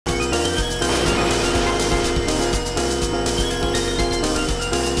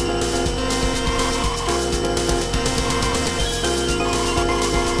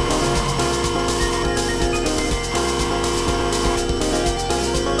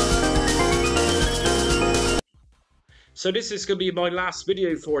So this is going to be my last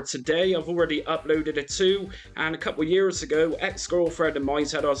video for today. I've already uploaded a 2, and a couple of years ago, ex-girlfriend of mine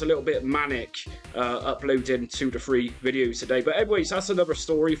said I was a little bit manic uploading 2 to 3 videos a day. But anyways, that's another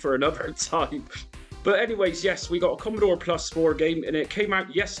story for another time. But anyways, yes, we got a Commodore Plus 4 game, and it came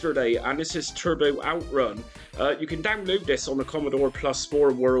out yesterday, and this is Turbo Outrun. You can download this on the Commodore Plus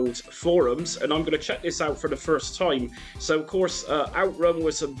 4 World forums, and I'm going to check this out for the first time. So, of course, Outrun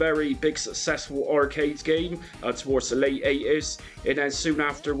was a very big, successful arcade game towards the late 80s, and then soon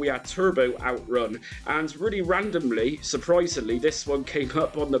after we had Turbo Outrun. And really randomly, surprisingly, this one came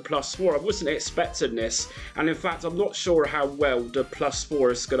up on the Plus 4. I wasn't expecting this, and in fact, I'm not sure how well the Plus 4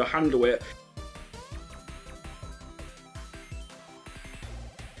 is going to handle it.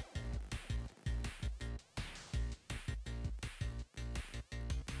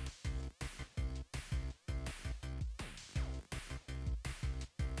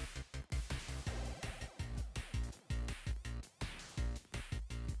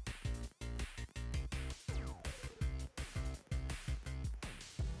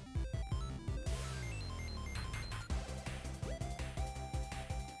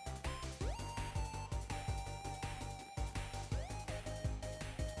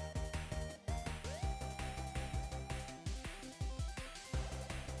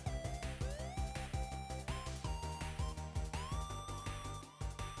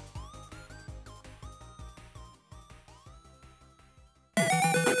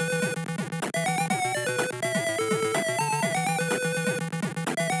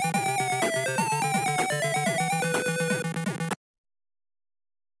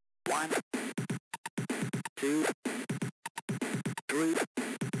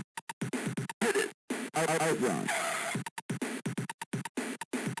 Outrun.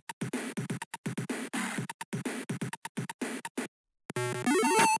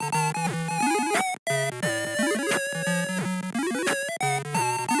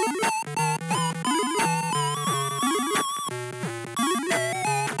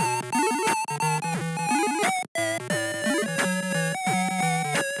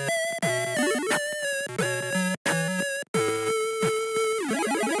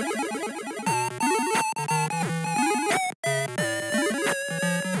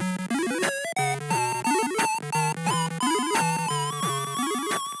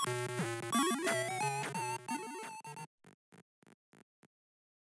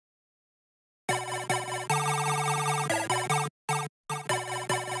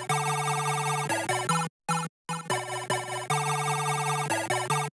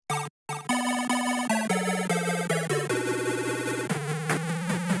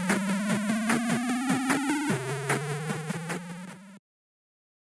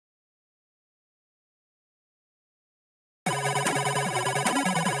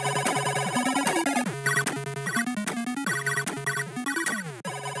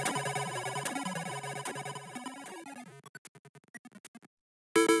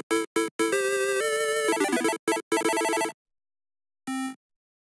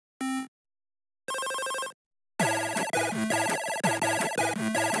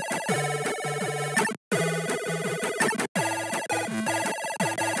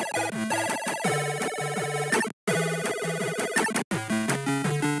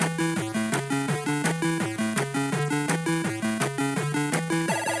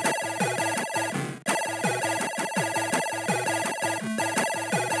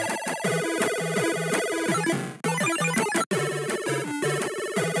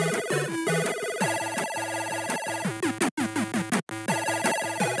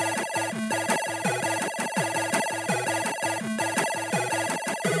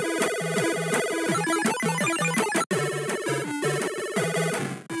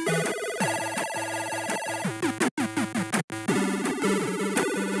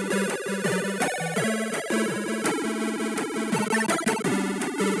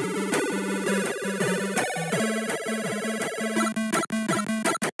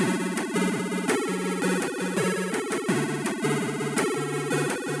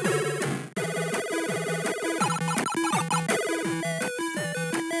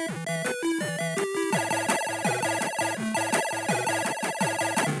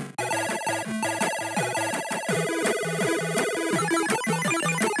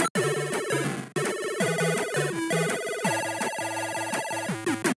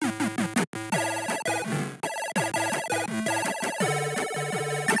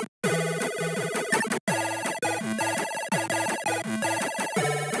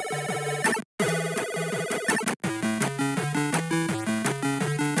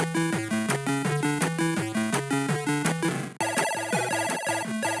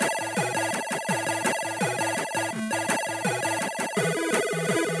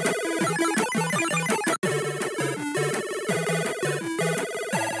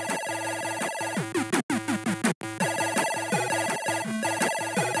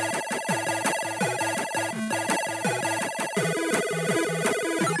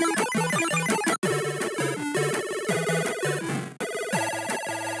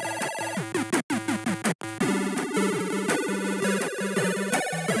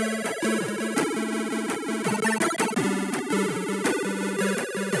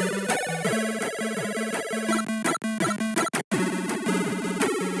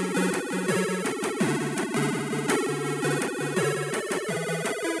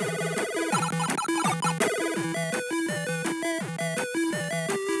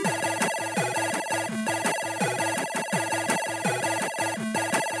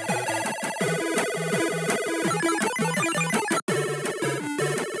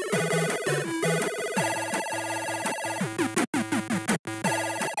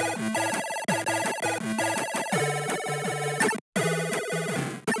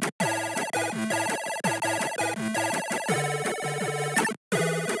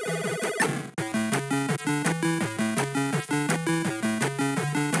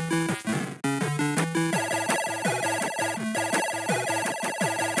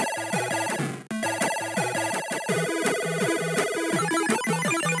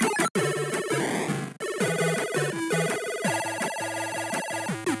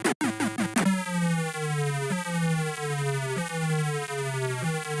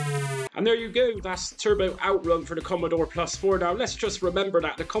 And there you go, that's Turbo Outrun for the Commodore Plus 4. Now let's just remember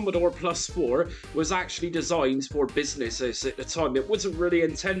that the Commodore Plus 4 was actually designed for businesses at the time. It wasn't really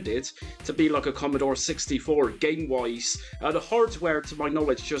intended to be like a Commodore 64 game-wise. The hardware, to my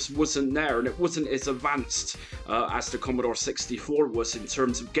knowledge, just wasn't there, and it wasn't as advanced as the Commodore 64 was in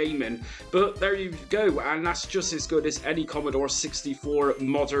terms of gaming. But there you go, and that's just as good as any Commodore 64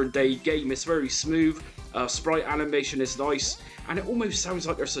 modern day game. It's very smooth, sprite animation is nice, and it almost sounds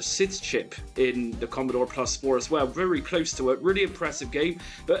like there's a SID chip in the Commodore Plus 4 as well, very close to it. Really impressive game.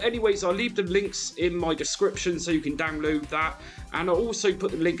 But anyways, I'll leave the links in my description so you can download that, and I'll also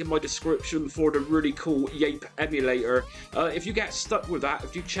put the link in my description for the really cool Yape emulator. If you get stuck with that,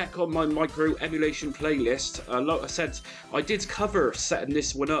 if you check on my micro emulation playlist, like I said, I did cover setting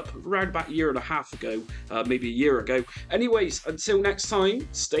this one up around about a year and a half ago, maybe a year ago. Anyways, until next time,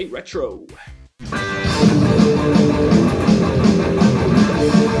 stay retro.